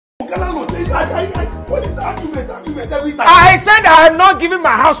What is the argument every time? I said I am not giving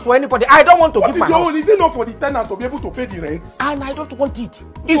my house to anybody. I don't want to give my house. What is it not for the tenant to be able to pay the rent? And I don't want it.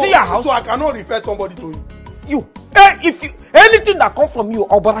 Is it your house? So I cannot refer somebody to you. You. If you anything that comes from you,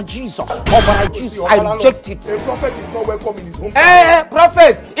 Obara Jesus, I reject it. A prophet is not welcome in his home.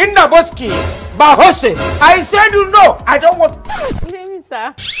 Prophet, in the Boski, Bahose. I said you know. I don't want. Good evening,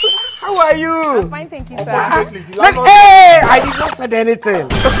 sir. How are you? I'm fine, thank you, sir. I did not say anything.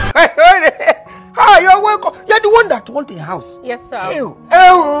 Hi, you're welcome. You're the one that wants a house. Yes, sir.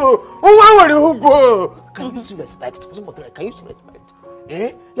 Can you see respect? Can you see respect?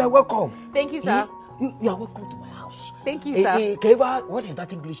 You're welcome. Thank you, sir. You are welcome to my house. Thank you, sir. What is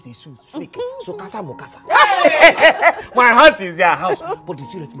that English they speak? So casa mokasa. My house is their house. But you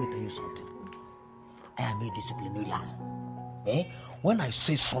see, let me tell you something. I am a disciplinarian. When I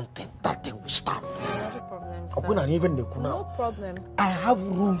say something, that thing will stand. No problem, sir. No problem. I have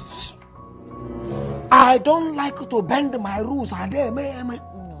rules. I don't like to bend my rules. But the way you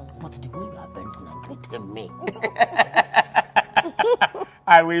are bending, don't tell me.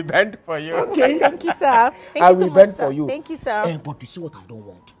 I will bend for you. Okay, thank you, sir. I will bend for you. Thank you, sir. But you see what I don't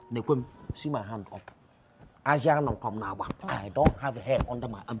want? Nekwem, see my hand up. As you come now, I don't have hair under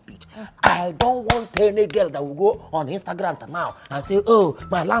my armpit. I don't want any girl that will go on Instagram now and say, "Oh,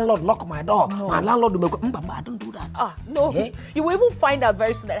 my landlord knocked my door." No. My landlord will make. I don't do that. No. You will even find out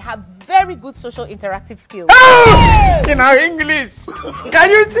very soon that I have very good social interactive skills. In our English, can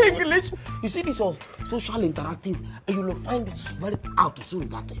you say English? You see this on social interactive, and you will find it very out soon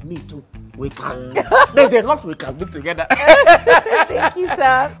that me too. We can. There's a lot we can do together. Thank you,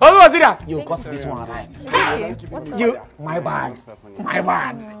 sir. You got this one right. You. My bad.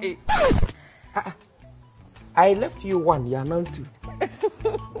 I left you one. You are now two.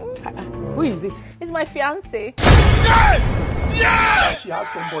 Who is this? It's my fiance. Yeah! She has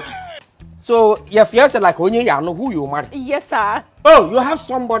somebody. So your fiance like only you know who you marry? Yes, sir. Oh, you have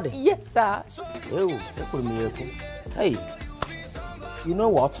somebody? Yes, sir. Hey, you know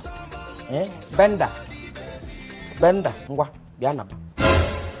what? Bender.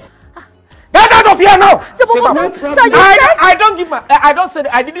 Get out of here now! So, I don't give my. I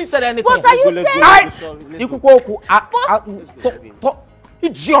didn't say anything. What are you saying?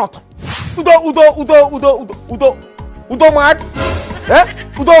 Idiot! Udo mad?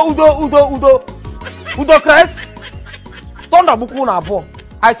 Udo Chris? Thunder buku na abo.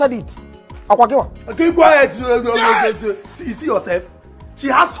 I said it. Okay, go ahead. See yourself. She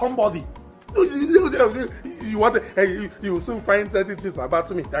has somebody. You want? You will soon find 30 things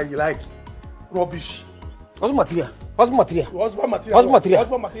about me that you like. Rubbish. What's material?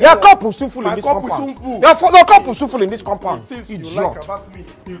 Yeah, cup is so full in this compound. Your cup is so full in this compound. You like about me.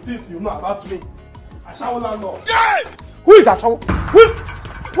 You think you know about me. I shall landlord. Who is that?